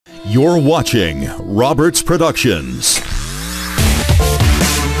You're watching Roberts Productions.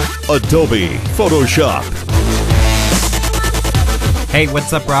 Adobe Photoshop. Hey,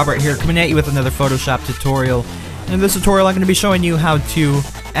 what's up? Robert here, coming at you with another Photoshop tutorial. In this tutorial, I'm going to be showing you how to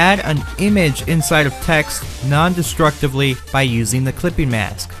add an image inside of text non-destructively by using the clipping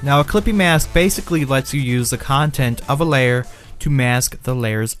mask. Now, a clipping mask basically lets you use the content of a layer to mask the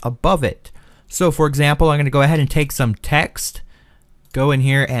layers above it. So, for example, I'm going to go ahead and take some text, go in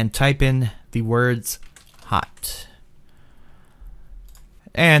here and type in the words hot.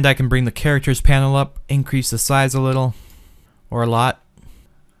 And I can bring the characters panel up, increase the size a little, or a lot.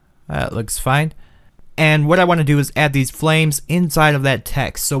 That looks fine. And what I want to do is add these flames inside of that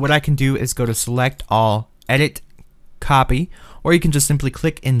text. So what I can do is go to select all, edit, copy, or you can just simply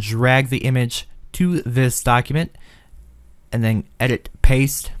click and drag the image to this document and then edit,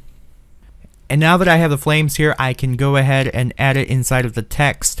 paste. And now that I have the flames here, I can go ahead and add it inside of the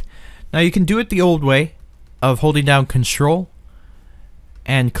text. Now you can do it the old way of holding down Control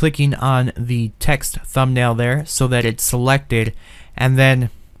and clicking on the text thumbnail there so that it's selected, and then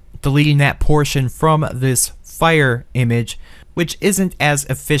deleting that portion from this fire image, which isn't as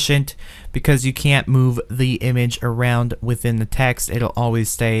efficient because you can't move the image around within the text. It'll always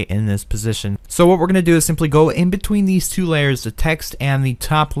stay in this position. So what we're going to do is simply go in between these two layers, the text and the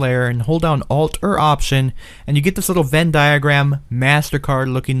top layer, and hold down Alt or Option, and you get this little Venn diagram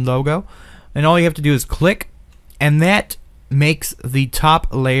MasterCard looking logo, and all you have to do is click, and that makes the top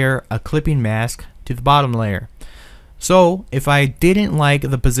layer a clipping mask to the bottom layer. So if I didn't like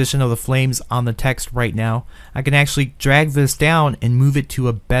the position of the flames on the text right now, I can actually drag this down and move it to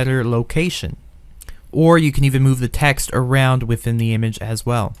a better location. Or you can even move the text around within the image as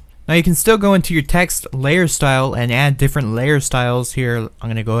well. Now you can still go into your text layer style and add different layer styles here. I'm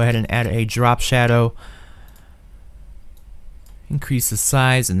going to go ahead and add a drop shadow. Increase the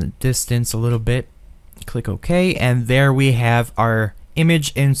size and the distance a little bit. Click OK, and there we have our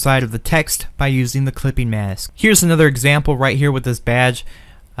image inside of the text by using the clipping mask. Here's another example right here with this badge.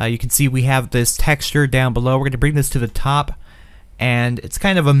 You can see we have this texture down below. We're going to bring this to the top, and it's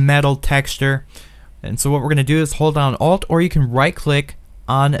kind of a metal texture. And so what we're going to do is hold down Alt, or you can right click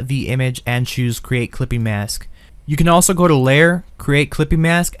on the image and choose Create Clipping Mask. You can also go to Layer, Create Clipping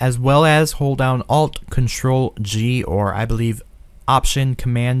Mask, as well as hold down Alt, Control G, or I believe Option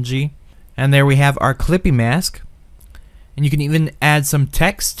Command G. And there we have our clipping mask. And you can even add some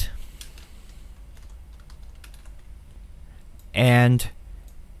text and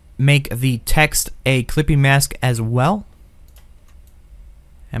make the text a clipping mask as well,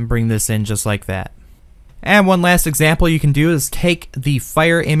 and bring this in just like that. And one last example you can do is take the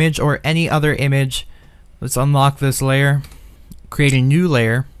fire image or any other image. Let's unlock this layer, create a new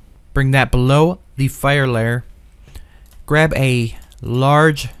layer, bring that below the fire layer, grab a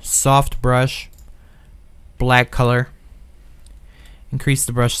large soft brush, black color, increase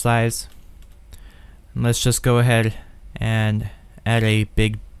the brush size, and let's just go ahead and add a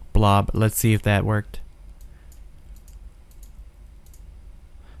big blob. Let's see if that worked.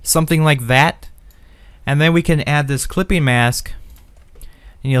 Something like that. And then we can add this clipping mask,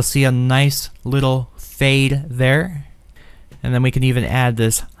 and you'll see a nice little fade there. And then we can even add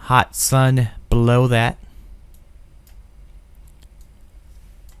this hot sun below that.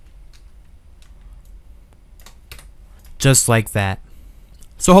 Just like that.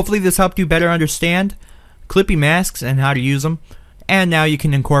 So hopefully this helped you better understand clipping masks and how to use them. And now you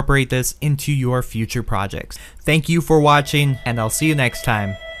can incorporate this into your future projects. Thank you for watching, and I'll see you next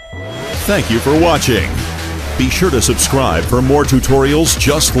time. Thank you for watching. Be sure to subscribe for more tutorials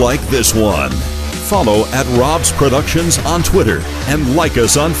just like this one. Follow @Robs Productions on Twitter and like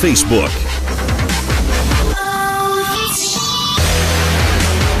us on Facebook.